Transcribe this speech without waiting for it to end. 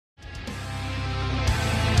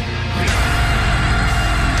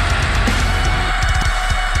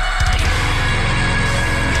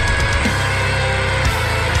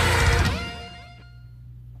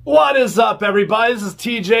What is up, everybody? This is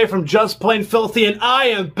TJ from Just Plain Filthy, and I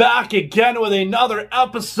am back again with another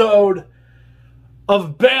episode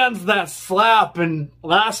of Bands That Slap. And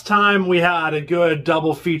last time we had a good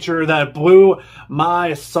double feature that blew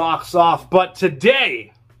my socks off. But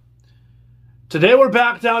today we're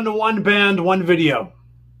back down to one band, one video.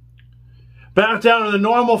 Back down to the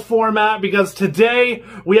normal format because today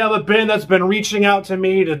we have a band that's been reaching out to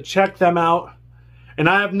me to check them out. And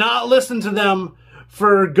I have not listened to them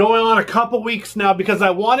for going on a couple weeks now because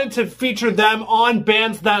I wanted to feature them on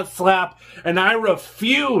Bands That Slap, and I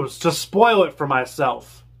refuse to spoil it for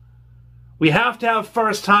myself. We have to have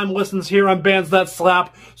first-time listens here on Bands That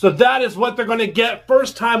Slap, so that is what they're going to get.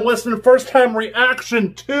 First-time listen, first-time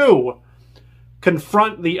reaction to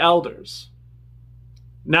Confront The Elders.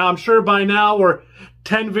 Now, I'm sure by now we're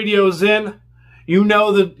 10 videos in. You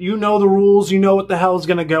know the rules. You know what the hell is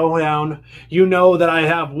going to go down. You know that I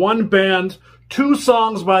have one band, 2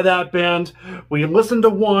 songs by that band. We listen to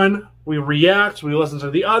one, we react, we listen to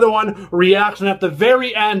the other one, react, and at the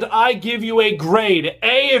very end, I give you a grade.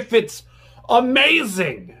 A, if it's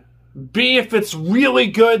amazing. B, if it's really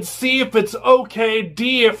good. C, if it's okay.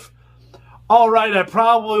 D, if, alright, I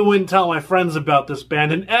probably wouldn't tell my friends about this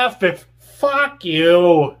band. And F, if, fuck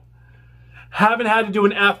you. Haven't had to do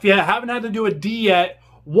an F yet, haven't had to do a D yet.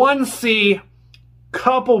 1 C,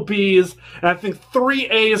 couple B's, and I think 3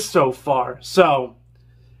 A's so far. So,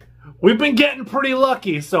 we've been getting pretty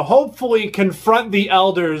lucky. So hopefully Confront The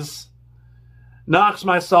Elders knocks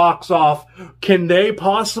my socks off. Can they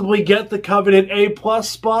possibly get the coveted A+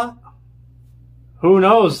 spot? Who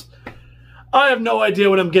knows? I have no idea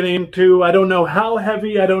what I'm getting into. I don't know how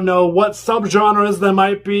heavy. I don't know what subgenres there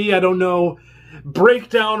might be. I don't know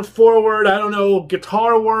breakdown forward. I don't know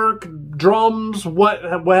guitar work, drums, what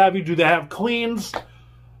have you. Do they have cleans?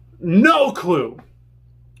 No clue.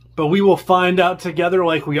 But we will find out together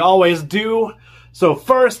like we always do. So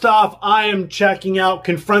first off, I am checking out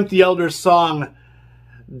Confront The Elders song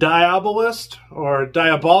Diabolist or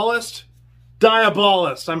Diabolist?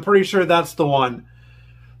 Diabolist. I'm pretty sure that's the one.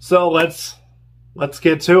 So let's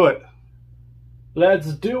get to it.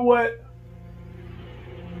 Let's do it.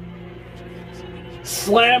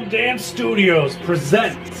 Slam Dance Studios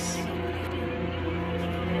presents.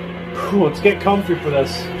 Whew, let's get comfy for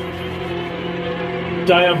this.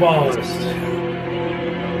 Diabolist.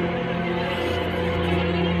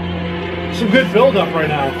 Some good build-up right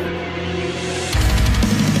now.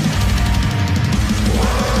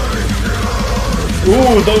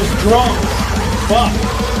 Ooh, those drums. Fuck.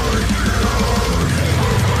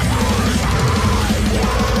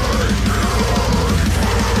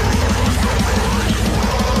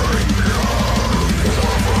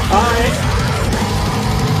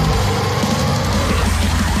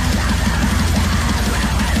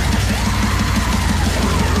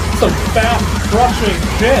 Some fast, crushing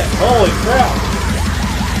shit. Holy crap.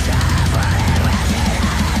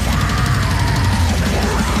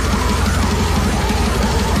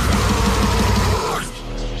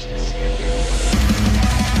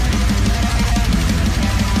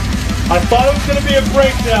 I thought it was going to be a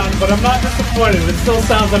breakdown, but I'm not disappointed. It still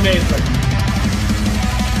sounds amazing.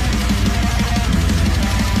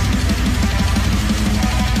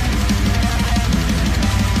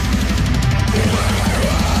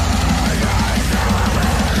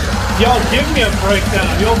 Y'all give me a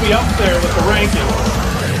breakdown, you'll be up there with the rankings.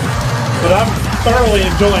 But I'm thoroughly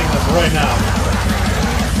enjoying this right now.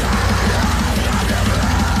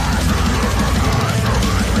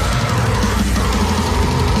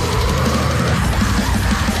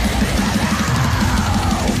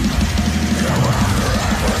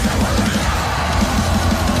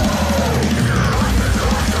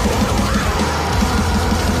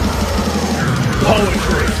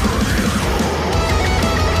 Poetry.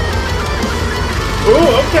 Ooh,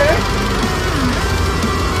 okay.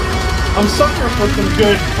 I'm sucker for some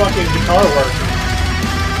good fucking guitar work.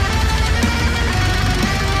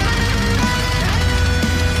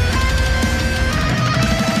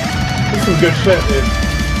 This is some good shit, dude.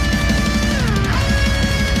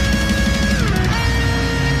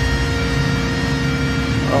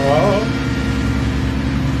 Oh.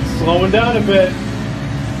 Slowing down a bit.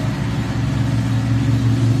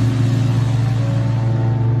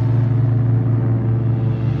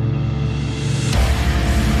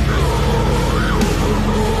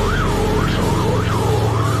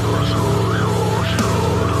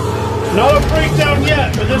 Not a breakdown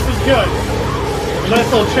yet, but this is good.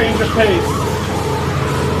 Nice little change of pace.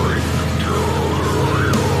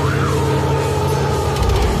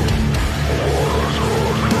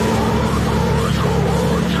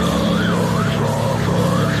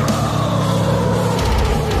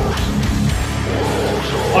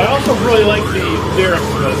 also really like the lyrics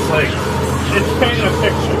of this. Like, it's painting a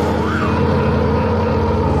picture.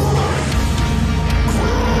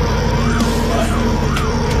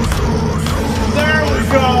 There we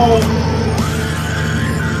go!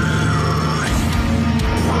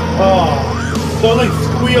 Oh, those like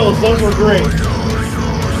squeals, those were great.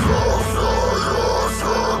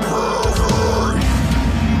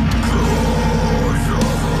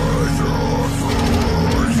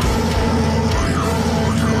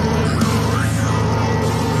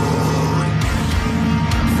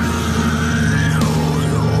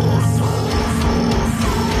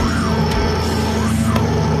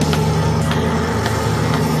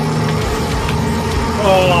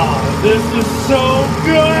 Oh, this is so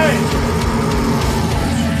good!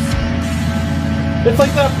 It's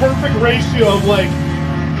like that perfect ratio of like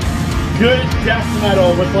good death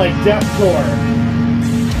metal with like deathcore.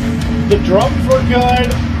 The drums were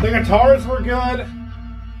good, the guitars were good.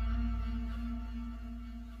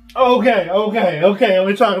 Okay, let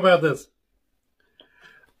me talk about this.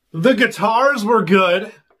 The guitars were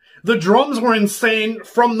good, the drums were insane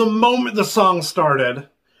from the moment the song started.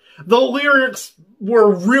 The lyrics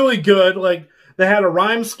were really good, like, they had a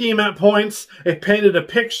rhyme scheme at points, it painted a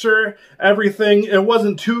picture, everything, it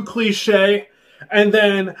wasn't too cliche, and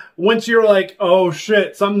then, once you're like, oh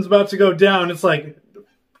shit, something's about to go down, it's like,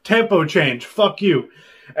 tempo change, fuck you.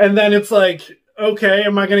 And then it's like, okay,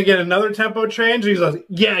 am I gonna get another tempo change? And he's like,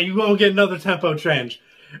 yeah, you won't get another tempo change.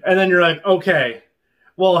 And then you're like, okay,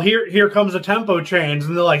 well, here comes a tempo change,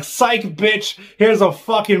 and they're like, psych, bitch, here's a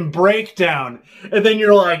fucking breakdown. And then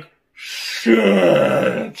you're like,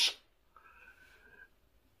 shit.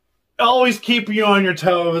 Always keeping you on your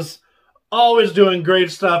toes. Always doing great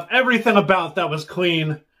stuff. Everything about that was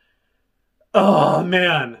clean. Oh,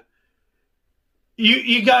 man.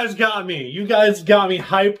 You guys got me. You guys got me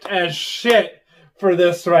hyped as shit for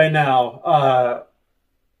this right now.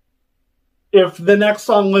 If the next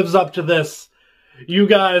song lives up to this, you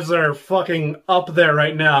guys are fucking up there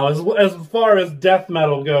right now. As far as death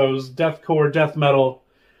metal goes, deathcore, death metal,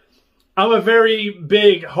 I'm a very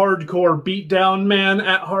big hardcore beatdown man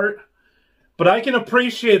at heart, but I can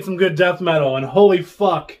appreciate some good death metal, and holy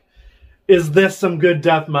fuck, is this some good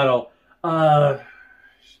death metal. Yeah,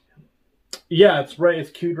 it's right,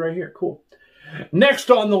 it's cued right here, cool.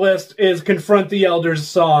 Next on the list is Confront the Elders'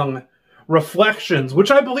 song, Reflections,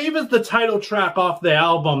 which I believe is the title track off the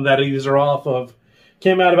album that these are off of.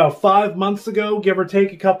 Came out about 5 months ago, give or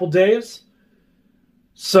take a couple days.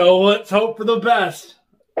 So let's hope for the best.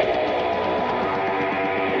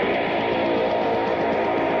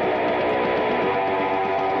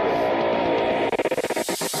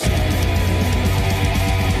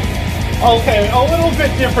 Okay, a little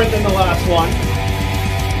bit different than the last one.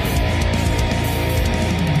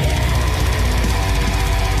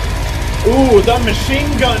 Ooh, the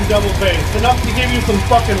machine gun double bass. Enough to give you some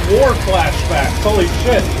fucking war flashbacks. Holy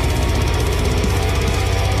shit.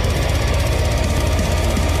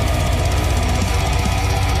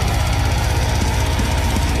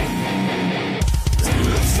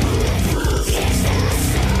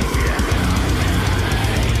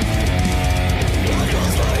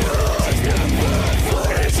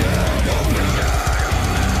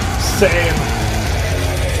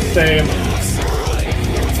 Same.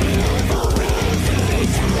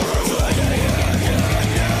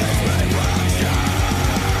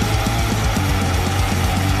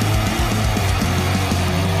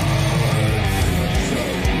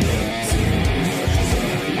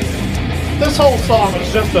 This whole song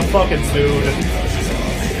is just a fucking mood.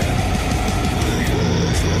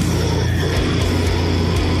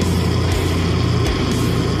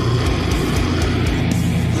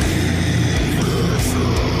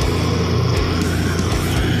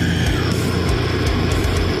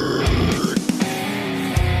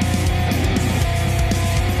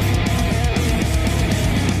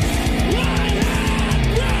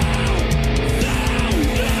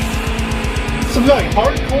 Some like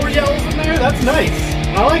hardcore yells in there? That's nice.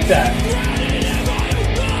 I like that.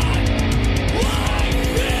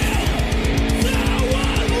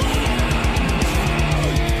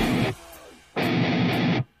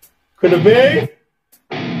 Could it be?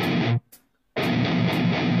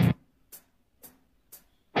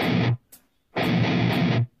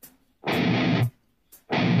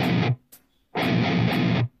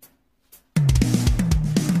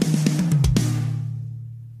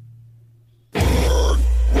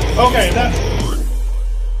 Okay,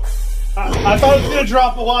 I thought it was going to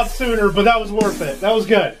drop a lot sooner, but that was worth it. That was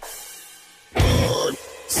good.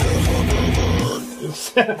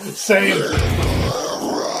 Same.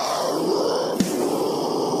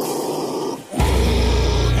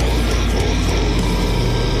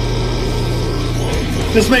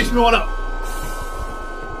 This makes me want to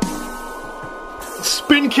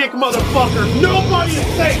spin kick motherfucker. Nobody is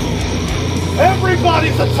safe.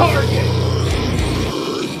 Everybody's a target.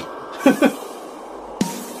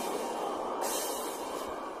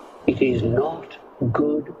 It is not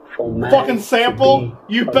good for man. Fucking sample.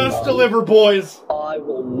 You best deliver, boys. I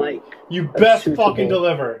will make you best fucking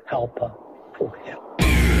deliver. Helper for him.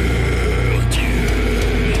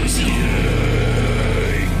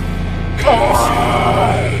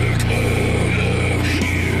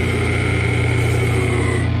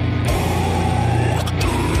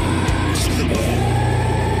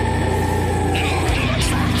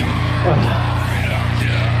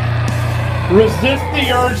 Resist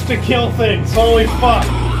the urge to kill things. Holy fuck.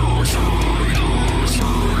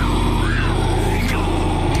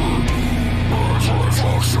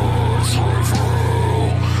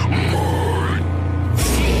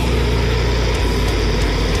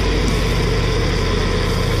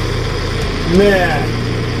 Man.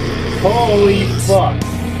 Holy fuck.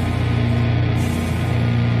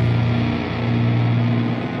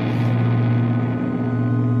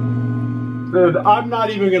 Dude, I'm not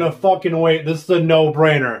even gonna fucking wait. This is a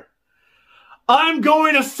no-brainer. I'm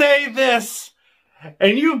going to say this,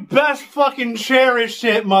 and you best fucking cherish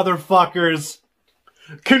it, motherfuckers.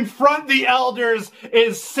 Confront the Elders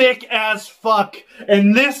is sick as fuck,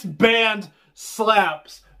 and this band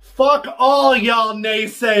slaps. Fuck all y'all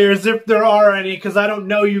naysayers, if there are any, because I don't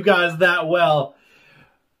know you guys that well.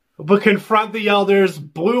 But Confront the Elders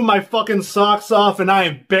blew my fucking socks off, and I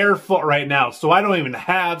am barefoot right now, so I don't even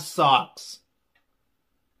have socks.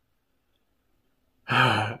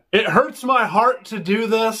 It hurts my heart to do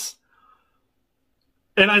this.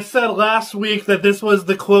 And I said last week that this was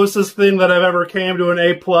the closest thing that I've ever came to an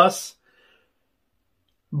A+.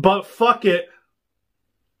 But fuck it.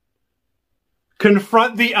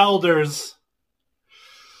 Confront the Elders.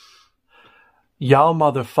 Y'all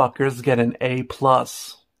motherfuckers get an A+.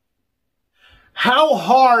 How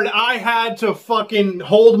hard I had to fucking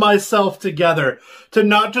hold myself together to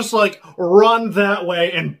not just like run that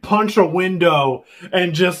way and punch a window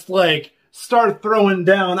and just like start throwing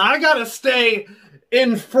down. I gotta stay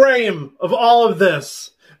in frame of all of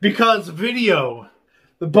this because video.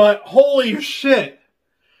 But holy shit.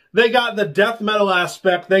 They got the death metal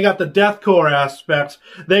aspect. They got the deathcore aspect.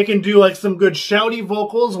 They can do like some good shouty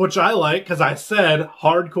vocals, which I like because I said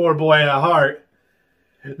hardcore boy at heart.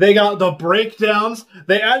 They got the breakdowns.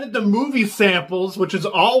 They added the movie samples, which is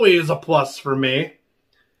always a plus for me.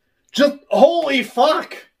 Just, holy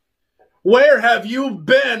fuck. Where have you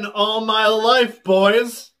been all my life,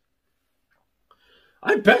 boys?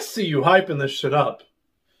 I best see you hyping this shit up.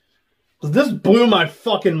 This blew my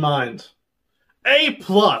fucking mind. A+.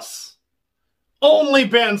 Only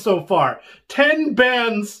band so far. 10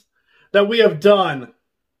 bands that we have done.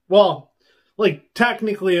 Well, like,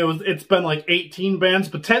 technically, it's been like 18 bands,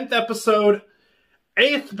 but 10th episode,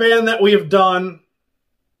 8th band that we have done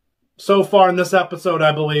so far in this episode,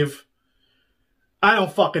 I believe. I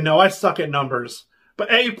don't fucking know. I suck at numbers.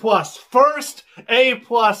 But A+. First A+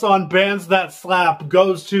 on Bands That Slap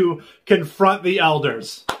goes to Confront the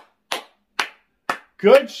Elders.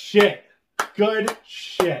 Good shit. Good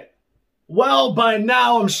shit. Well, by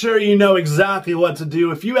now, I'm sure you know exactly what to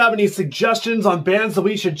do. If you have any suggestions on bands that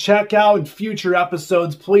we should check out in future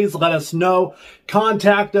episodes, please let us know.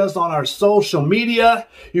 Contact us on our social media.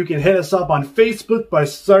 You can hit us up on Facebook by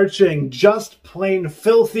searching Just Plain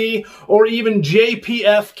Filthy or even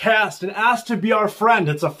JPF Cast and ask to be our friend.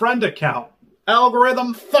 It's a friend account.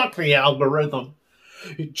 Algorithm? Fuck the algorithm.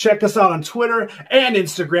 Check us out on Twitter and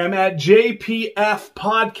Instagram at JPF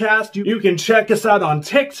Podcast. You can check us out on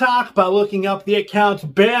TikTok by looking up the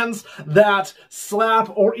account Bands That Slap,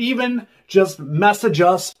 or even just message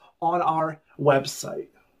us on our website,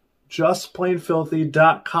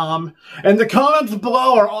 justplainfilthy.com. And the comments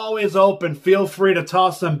below are always open. Feel free to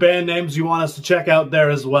toss some band names you want us to check out there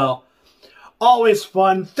as well. Always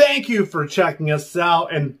fun. Thank you for checking us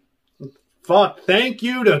out, and thank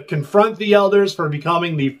you to Confront the Elders for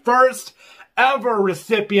becoming the first ever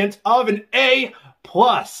recipient of an A+.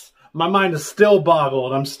 My mind is still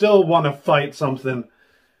boggled. I'm still want to fight something.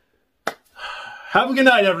 Have a good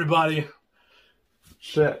night, everybody.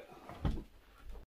 Shit.